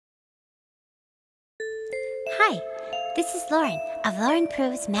Hi, this is Lauren of Lauren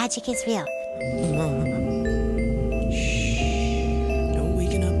Proves Magic is Real. Shh. Don't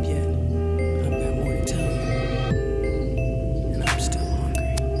waken up yet. I've got more to tell you. And I'm still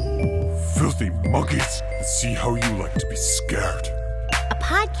hungry. Filthy monkeys! Let's see how you like to be scared. A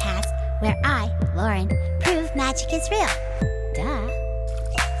podcast where I, Lauren, prove magic is real. Duh.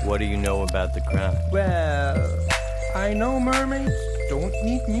 What do you know about the crime? Well, I know mermaids don't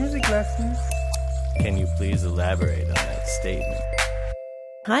need music lessons. Can you please elaborate on that statement?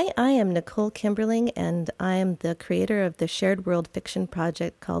 Hi, I am Nicole Kimberling, and I am the creator of the shared world fiction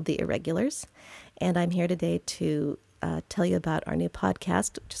project called The Irregulars. And I'm here today to tell you about our new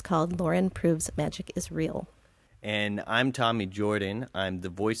podcast, which is called Lauren Proves Magic is Real. And I'm Tommy Jordan. I'm the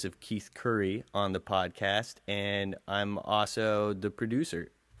voice of Keith Curry on the podcast, and I'm also the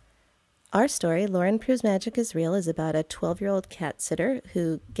producer. Our story, Lauren Proves Magic is Real, is about a 12-year-old cat sitter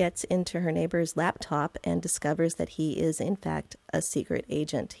who gets into her neighbor's laptop and discovers that he is, in fact, a secret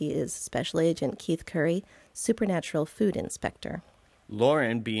agent. He is Special Agent Keith Curry, Supernatural Food Inspector.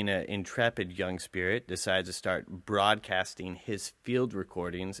 Lauren, being an intrepid young spirit, decides to start broadcasting his field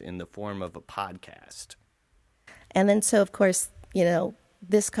recordings in the form of a podcast. And then so, of course,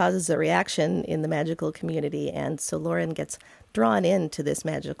 this causes a reaction in the magical community, and so Lauren gets drawn into this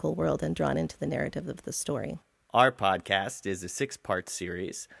magical world and drawn into the narrative of the story. Our podcast is a 6-part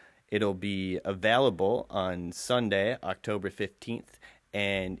series. It'll be available on Sunday, October 15th,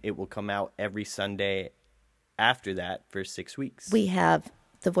 and it will come out every Sunday after that for 6 weeks. We have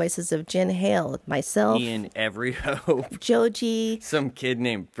the voices of Jen Hale, myself, Ian Every Hope, Joji, some kid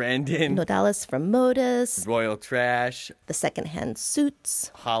named Brendan, Nodalis from Modus, Royal Trash, The Secondhand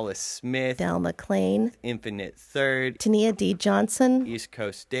Suits, Hollis Smith, Dal McLean, Infinite Third, Tania D. Johnson, East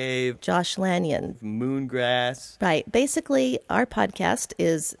Coast Dave, Josh Lanyon. Moongrass. Right. Basically, our podcast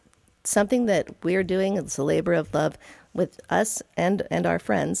is something that we're doing. It's a labor of love with us and our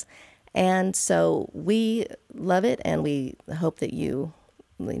friends. And so we love it, and we hope that you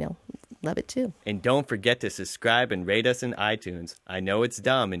love it too. And don't forget to subscribe and rate us in iTunes. I know it's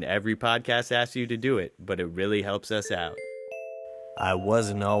dumb and every podcast asks you to do it, but it really helps us out. I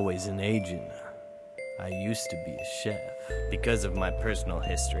wasn't always an agent. I used to be a chef. Because of my personal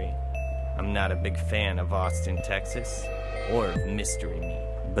history, I'm not a big fan of Austin, Texas, or of mystery meat.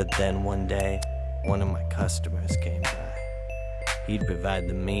 But then one day, one of my customers came by. He'd provide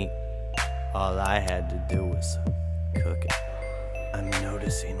the meat. All I had to do was cook it. I'm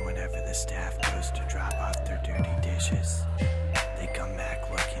noticing whenever the staff goes to drop off their dirty dishes, they come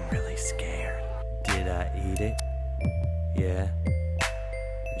back looking really scared. Did I eat it? Yeah.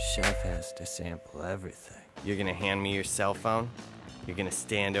 The chef has to sample everything. You're gonna hand me your cell phone, you're gonna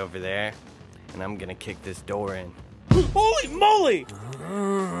stand over there, and I'm gonna kick this door in. Holy moly!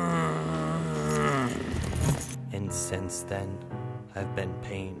 And since then, I've been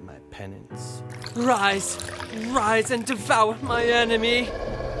paying my penance. Rise and devour my enemy.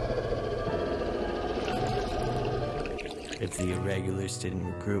 If the Irregulars didn't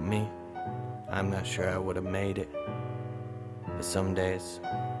recruit me, I'm not sure I would have made it. But some days,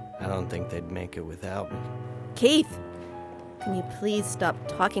 I don't think they'd make it without me. Keith, can you please stop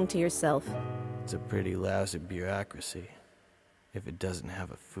talking to yourself? It's a pretty lousy bureaucracy if it doesn't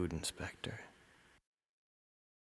have a food inspector.